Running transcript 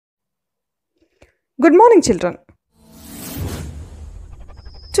Good morning, children.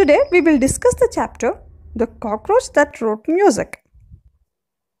 Today we will discuss the chapter The Cockroach That Wrote Music.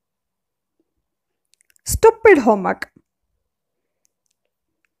 Stupid homework.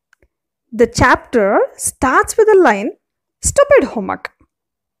 The chapter starts with the line Stupid homework.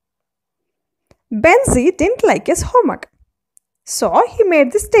 Benzie didn't like his homework, so he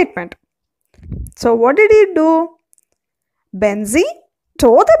made this statement. So what did he do? Benzie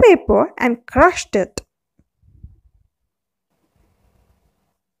tore the paper and crushed it.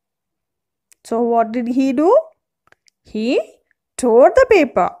 So what did he do? He tore the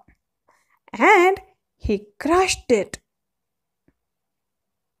paper and he crushed it.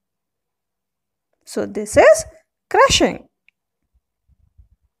 So this is crushing.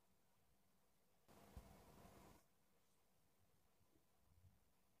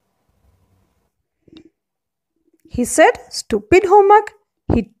 He said stupid homework.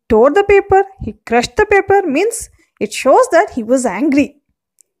 He tore the paper. He crushed the paper means it shows that he was angry.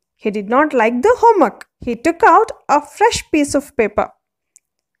 He did not like the homework. He took out a fresh piece of paper.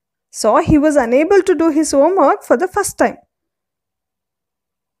 So he was unable to do his homework for the first time.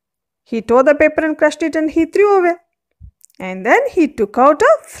 He tore the paper and crushed it and he threw away. And then he took out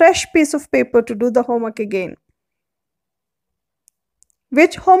a fresh piece of paper to do the homework again.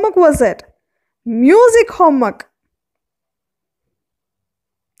 Which homework was it? Music homework.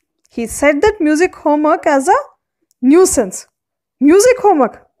 He said that music homework as a nuisance. Music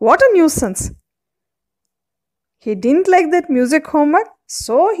homework, what a nuisance. He didn't like that music homework,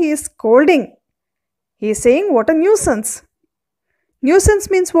 so he is scolding. He is saying what a nuisance. Nuisance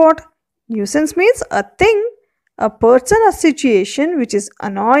means what? Nuisance means a thing, a person or situation which is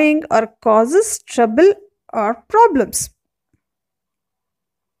annoying or causes trouble or problems.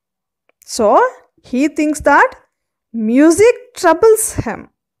 So he thinks that music troubles him.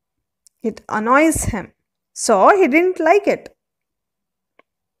 It annoys him. So he didn't like it.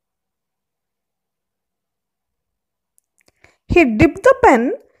 He dipped the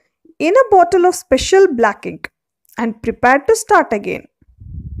pen in a bottle of special black ink and prepared to start again.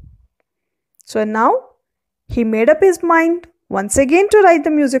 So now he made up his mind once again to write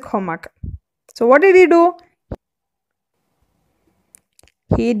the music homework. So what did he do?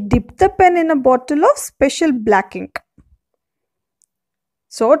 He dipped the pen in a bottle of special black ink.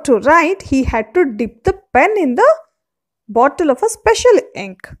 So to write, he had to dip the pen in the bottle of a special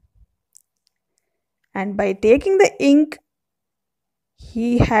ink. And by taking the ink,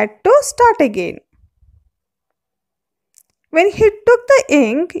 he had to start again. When he took the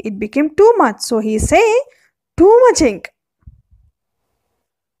ink, it became too much. So he say, too much ink.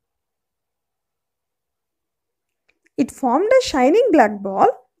 It formed a shining black ball,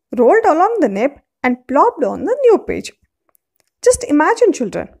 rolled along the nib and plopped on the new page. Just imagine,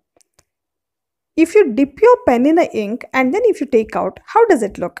 children. If you dip your pen in the ink and then if you take out, how does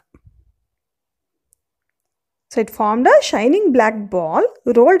it look? So it formed a shining black ball,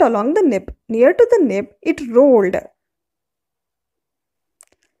 rolled along the nib. Near to the nib, it rolled.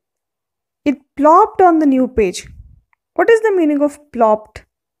 It plopped on the new page. What is the meaning of plopped?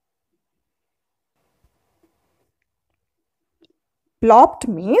 Plopped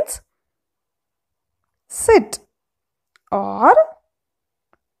means sit or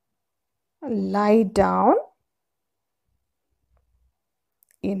lie down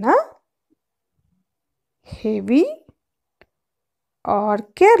in a heavy or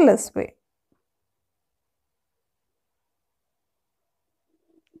careless way.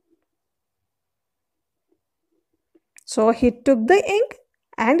 So he took the ink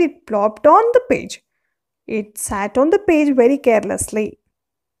and it plopped on the page. It sat on the page very carelessly.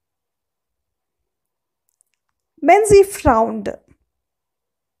 Benzie frowned.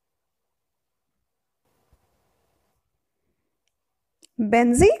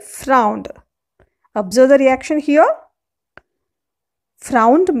 Benzie frowned. Observe the reaction here.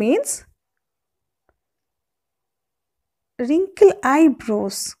 Frowned means wrinkle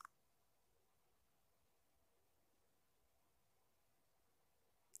eyebrows.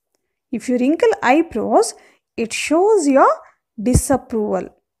 If you wrinkle eyebrows, it shows your disapproval.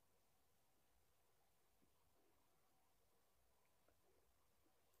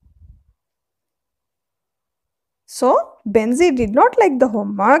 So, Benzie did not like the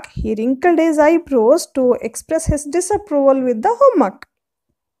homework. He wrinkled his eyebrows to express his disapproval with the homework.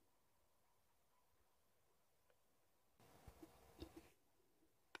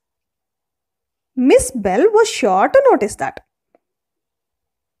 Miss Bell was sure to notice that.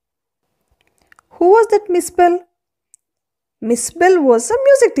 Who was that Miss Bell? Miss Bell was a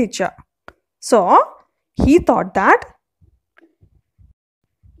music teacher. So, he thought that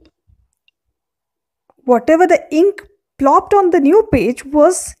whatever the ink plopped on the new page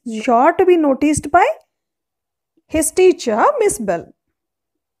was sure to be noticed by his teacher, Miss Bell.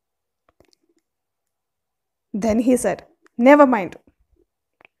 Then he said, "Never mind.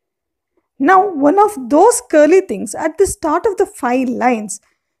 Now, one of those curly things at the start of the 5 lines,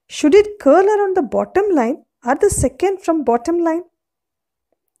 should it curl around the bottom line or the second from bottom line?"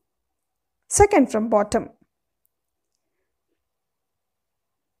 Second from bottom.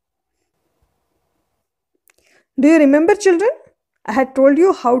 Do you remember, children? I had told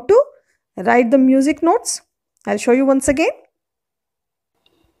you how to write the music notes. I'll show you once again.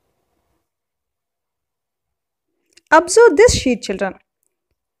 Observe this sheet, children.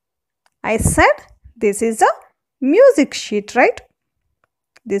 I said this is a music sheet, right?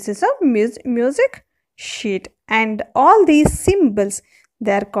 This is a music sheet, and all these symbols,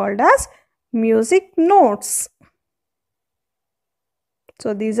 they are called as music notes.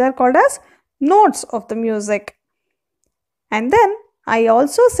 So these are called as notes of the music. And then I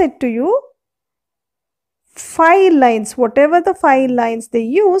also said to you 5 lines, whatever the 5 lines they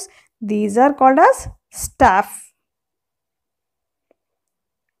use, these are called as staff.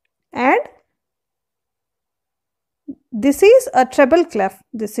 And this is a treble clef,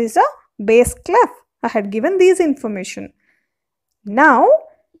 this is a bass clef. I had given these information. Now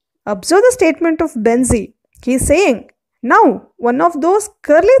observe the statement of Benzi. He is saying, now one of those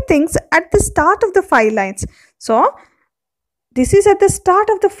curly things at the start of the 5 lines. So this is at the start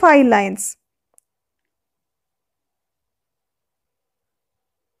of the 5 lines.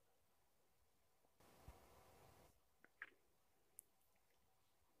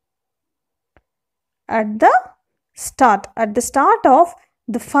 At the start of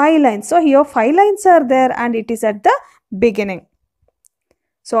the 5 lines. So here 5 lines are there and it is at the beginning.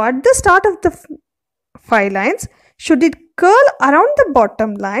 So at the start of the 5 lines, should it curl around the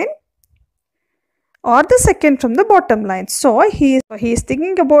bottom line or the second from the bottom line? So he is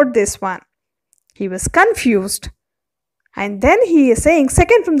thinking about this one. He was confused. And then he is saying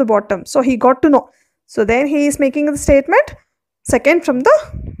second from the bottom. So he got to know. So then he is making the statement second from the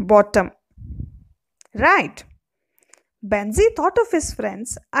bottom. Right. Benzi thought of his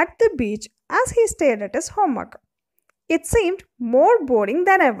friends at the beach as he stared at his homework. It seemed more boring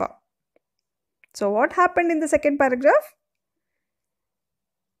than ever. So what happened in the second paragraph?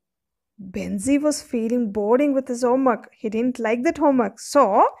 Benzi was feeling boring with his homework. He didn't like that homework.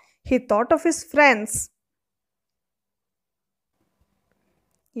 So he thought of his friends.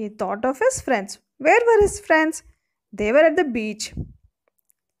 He thought of his friends. Where were his friends? They were at the beach.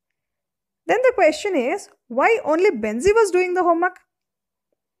 Then the question is, why only Benzi was doing the homework?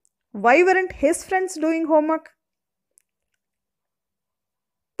 Why weren't his friends doing homework?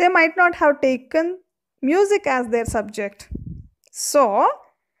 They might not have taken music as their subject. So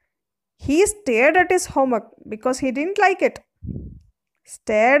he stared at his homework because he didn't like it.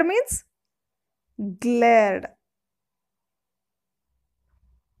 Stared means glared.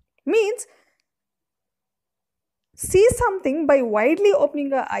 Means see something by widely opening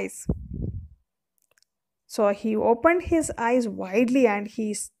your eyes. So he opened his eyes widely and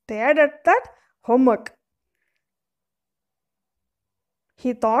he stared at that homework.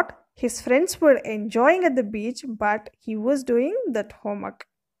 He thought his friends were enjoying at the beach, but he was doing that homework.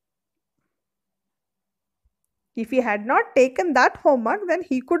 If he had not taken that homework, then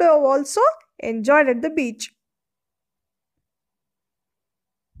he could have also enjoyed at the beach.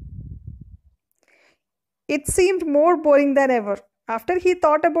 It seemed more boring than ever. After he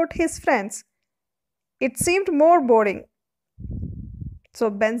thought about his friends, it seemed more boring. So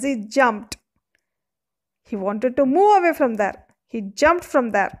Benzi jumped. He wanted to move away from there. He jumped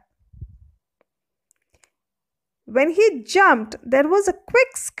from there. When he jumped, there was a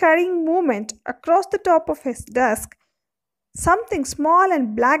quick scurrying movement across the top of his desk. Something small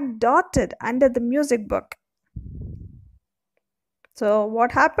and black dotted under the music book. So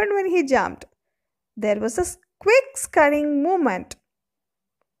what happened when he jumped? There was a quick scurrying movement.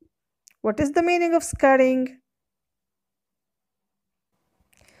 What is the meaning of scurrying?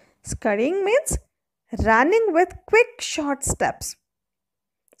 Scurrying means running with quick short steps.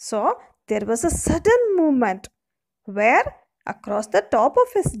 So there was a sudden movement where across the top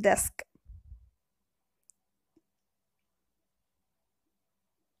of his desk.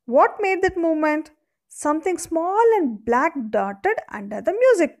 What made that movement? Something small and black dotted under the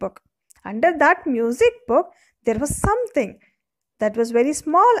music book. Under that music book, there was something that was very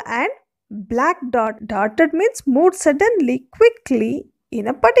small and black dotted means moved suddenly, quickly in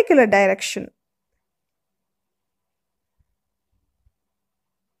a particular direction.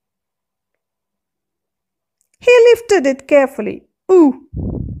 He lifted it carefully. Ooh!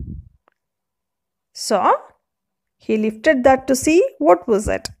 So he lifted that to see what was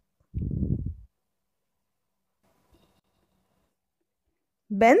it.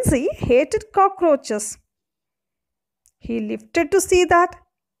 Benzie hated cockroaches. He lifted to see that.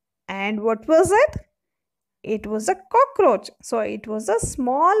 And what was it? It was a cockroach. So it was a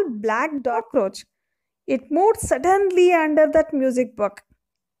small black cockroach. It moved suddenly under that music book.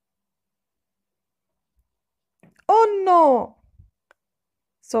 Oh no!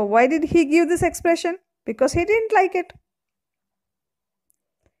 So why did he give this expression? Because he didn't like it.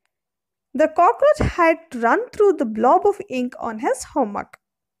 The cockroach had run through the blob of ink on his homework.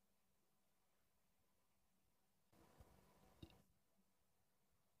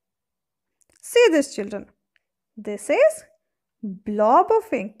 See this, children. This is blob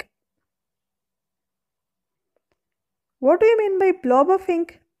of ink. What do you mean by blob of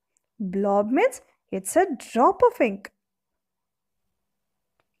ink? Blob means it's a drop of ink.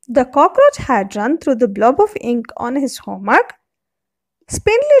 The cockroach had run through the blob of ink on his homework.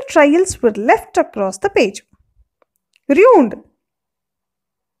 Spindly trails were left across the page. Ruined.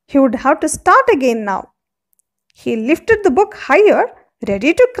 He would have to start again now. He lifted the book higher,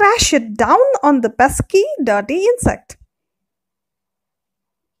 ready to crash it down on the pesky, dirty insect.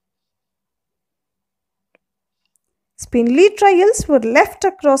 Spindly trails were left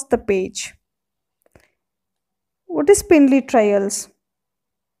across the page. What is spindly trails?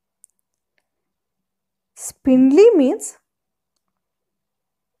 Spindly means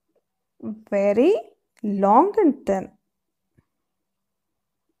very long and thin.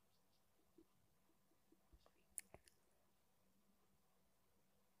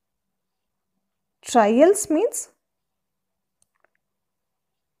 Trails means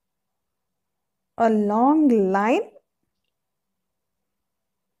a long line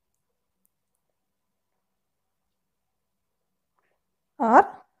or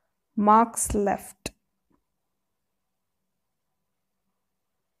marks left.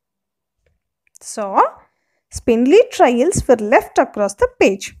 So, spindly trails were left across the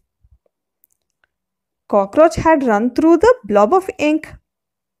page. Cockroach had run through the blob of ink,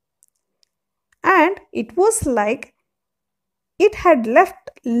 and it was like it had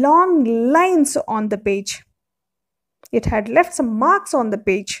left long lines on the page. It had left some marks on the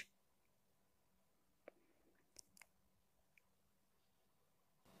page.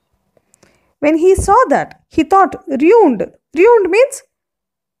 When he saw that, he thought, ruined. Ruined means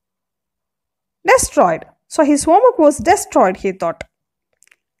destroyed. So his homework was destroyed, he thought.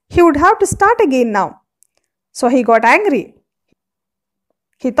 He would have to start again now. So he got angry.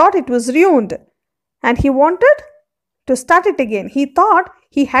 He thought it was ruined and he wanted to start it again. He thought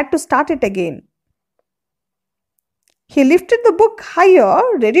he had to start it again. He lifted the book higher,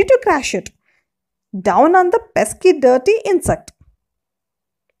 ready to crash it down on the pesky, dirty insect.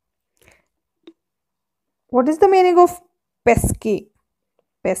 What is the meaning of pesky?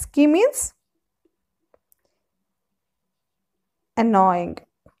 Pesky means annoying.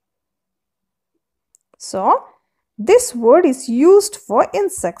 So, this word is used for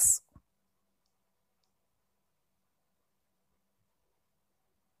insects.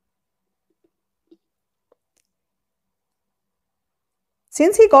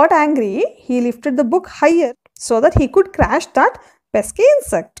 Since he got angry, he lifted the book higher so that he could crash that pesky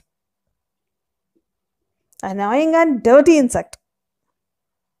insect. Annoying and dirty insect.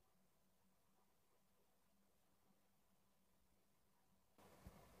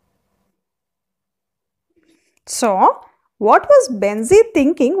 So, what was Benzie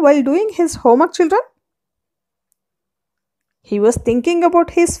thinking while doing his homework, children? He was thinking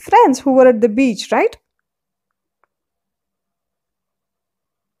about his friends who were at the beach, right?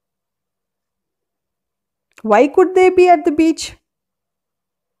 Why could they be at the beach?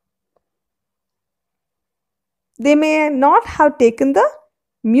 They may not have taken the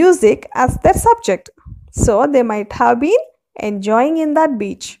music as their subject. So, they might have been enjoying in that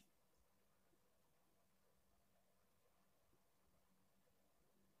beach.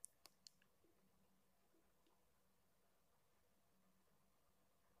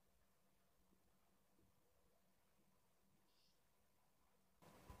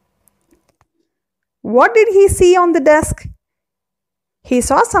 What did he see on the desk? He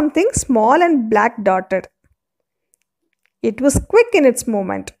saw something small and black dotted. It was quick in its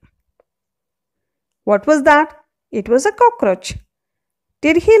movement. What was that? It was a cockroach.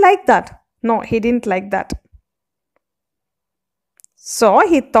 Did he like that? No, he didn't like that. So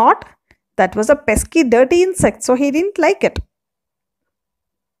he thought that was a pesky, dirty insect, so he didn't like it.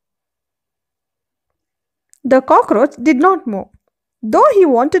 The cockroach did not move. Though he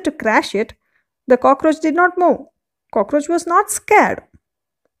wanted to crash it, the cockroach did not move. Cockroach was not scared.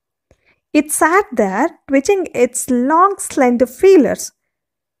 It sat there, twitching its long, slender feelers.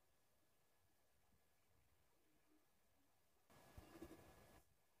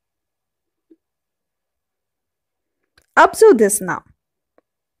 Observe this now.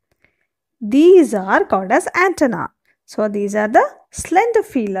 These are called as antenna. So these are the slender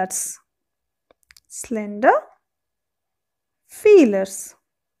feelers. Slender feelers.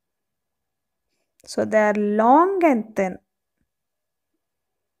 So they are long and thin.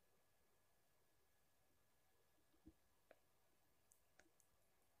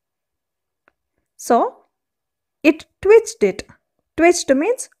 So it twitched it. Twitched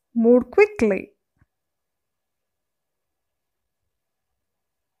means moved quickly.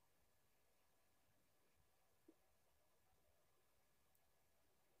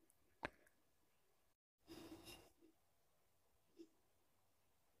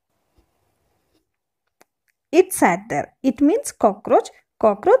 It sat there. It means cockroach.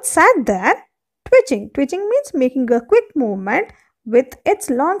 Cockroach sat there twitching. Twitching means making a quick movement with its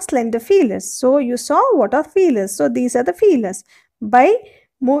long slender feelers. So you saw what are feelers. So these are the feelers. By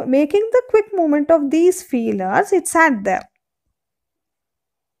making the quick movement of these feelers, it sat there.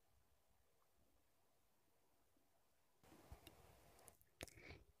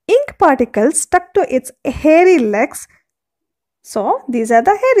 Ink particles stuck to its hairy legs. So these are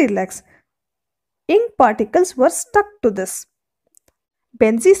the hairy legs. Ink particles were stuck to this.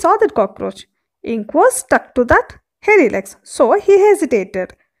 Benzi saw that cockroach. Ink was stuck to that hairy legs. So he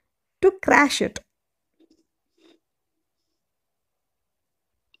hesitated to crash it.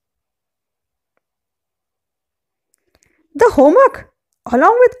 The homework,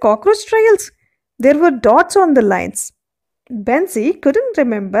 along with cockroach trails, there were dots on the lines. Benzi couldn't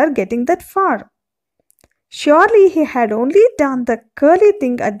remember getting that far. Surely he had only done the curly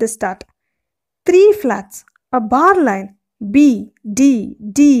thing at the start. 3 flats, a bar line, B, D,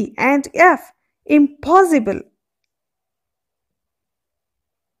 D, and F. Impossible.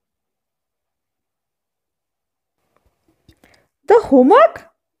 The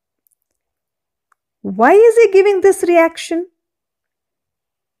homework? Why is he giving this reaction?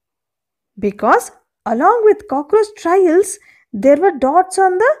 Because along with cockroach trials, there were dots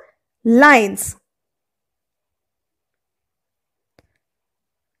on the lines.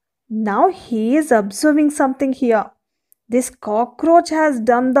 Now he is observing something here. This cockroach has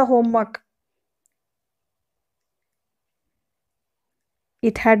done the homework.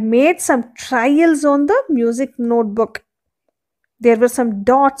 It had made some trials on the music notebook. There were some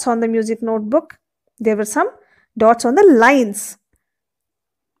dots on the music notebook. There were some dots on the lines.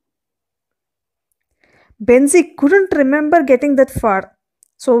 Benzi couldn't remember getting that far.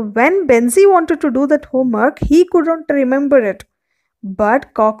 So when Benzi wanted to do that homework, he couldn't remember it.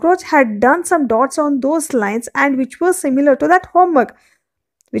 But cockroach had done some dots on those lines and which were similar to that homework,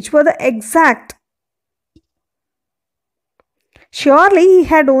 which were the exact. Surely he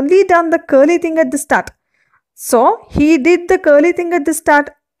had only done the curly thing at the start. So he did the curly thing at the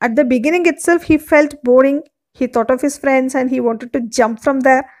start. At the beginning itself, he felt boring. He thought of his friends and he wanted to jump from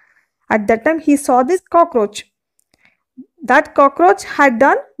there. At that time, he saw this cockroach. That cockroach had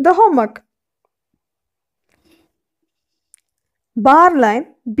done the homework. Bar line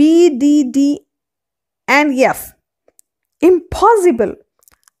B, D, D, and F. Impossible.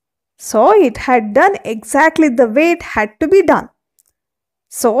 So it had done exactly the way it had to be done.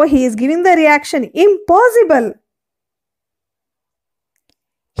 So he is giving the reaction impossible.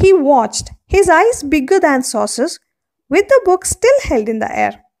 He watched, his eyes bigger than saucers, with the book still held in the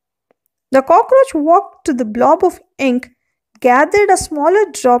air. The cockroach walked to the blob of ink, gathered a smaller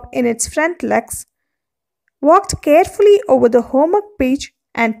drop in its front legs, walked carefully over the homework page,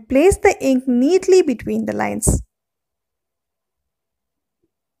 and placed the ink neatly between the lines.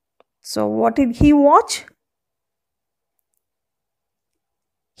 So, what did he watch?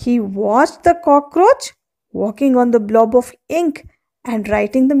 He watched the cockroach walking on the blob of ink and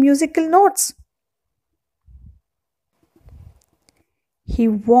writing the musical notes. He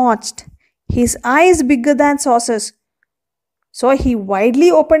watched, his eyes bigger than saucers. So he widely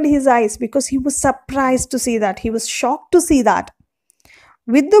opened his eyes because he was surprised to see that. He was shocked to see that.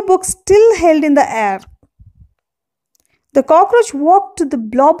 With the book still held in the air, the cockroach walked to the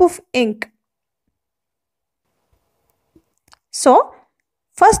blob of ink. So,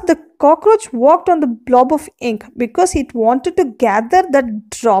 first the cockroach walked on the blob of ink because it wanted to gather the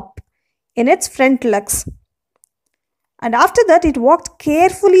drop in its front legs. And after that, it walked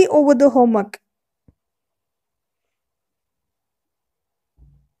carefully over the homework.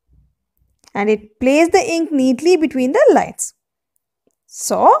 And it placed the ink neatly between the lines.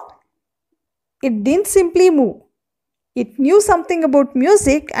 So, it didn't simply move. It walked carefully over the homework. And it placed the ink neatly between the lines. So, it didn't simply move. It walked carefully over the homework. And it placed the ink neatly between the lines. So, It knew something about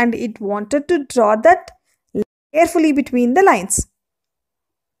music and it wanted to draw that carefully between the lines.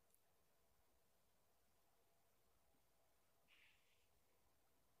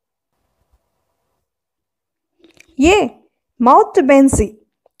 Yay! Mouthed Benzi,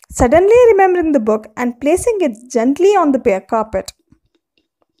 suddenly remembering the book and placing it gently on the bare carpet.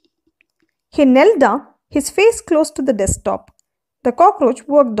 He knelt down, his face close to the desktop. The cockroach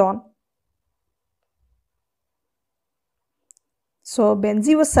worked on. So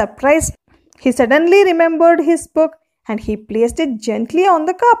Benzi was surprised. He suddenly remembered his book and he placed it gently on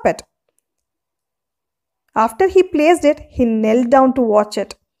the carpet. After he placed it, he knelt down to watch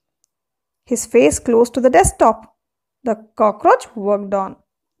it. His face close to the desktop. The cockroach worked on.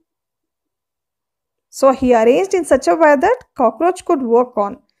 So he arranged in such a way that cockroach could work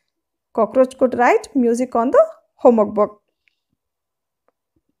on. Cockroach could write music on the homework book.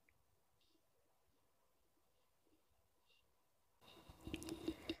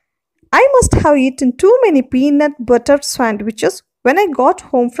 I must have eaten too many peanut butter sandwiches when I got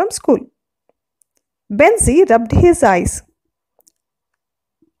home from school. Benzi rubbed his eyes.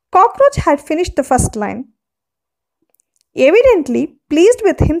 Cockroach had finished the first line. Evidently pleased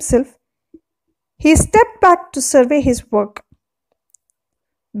with himself, he stepped back to survey his work.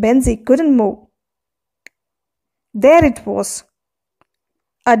 Benzi couldn't move. There it was.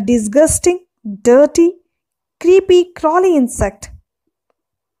 A disgusting, dirty, creepy, crawly insect.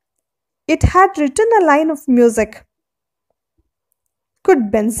 It had written a line of music.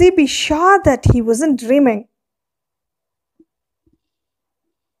 Could Benzi be sure that he wasn't dreaming?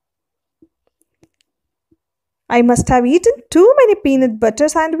 I must have eaten too many peanut butter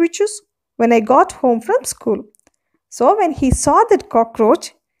sandwiches when I got home from school. So when he saw that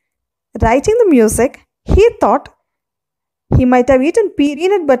cockroach writing the music, he thought he might have eaten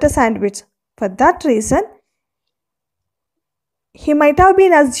peanut butter sandwich. For that reason, he might have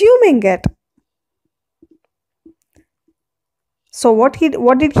been assuming it. So what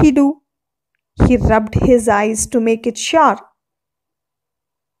did he do? He rubbed his eyes to make it sure.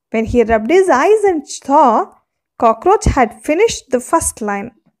 When he rubbed his eyes and saw cockroach had finished the first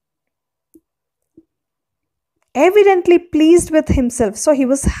line. Evidently pleased with himself, so he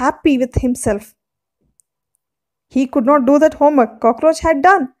was happy with himself. He could not do that homework cockroach had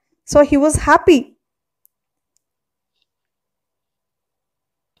done, so he was happy.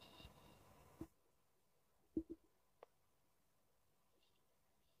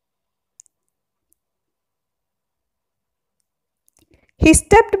 He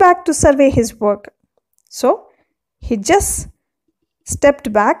stepped back to survey his work. So he just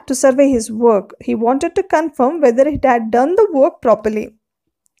stepped back to survey his work. He wanted to confirm whether he had done the work properly.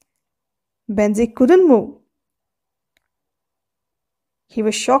 Benzi couldn't move. He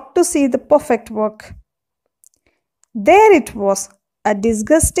was shocked to see the perfect work. There it was, a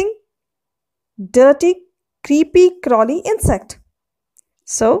disgusting, dirty, creepy, crawly insect.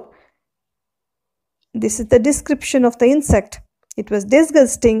 So, this is the description of the insect. It was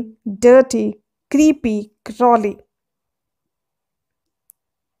disgusting, dirty, creepy, crawly.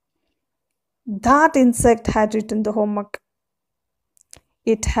 That insect had written the homework.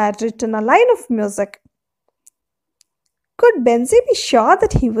 It had written a line of music. Could Benzi be sure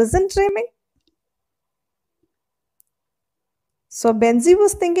that he wasn't dreaming? So Benzi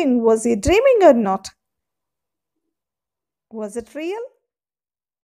was thinking, was he dreaming or not? Was it real?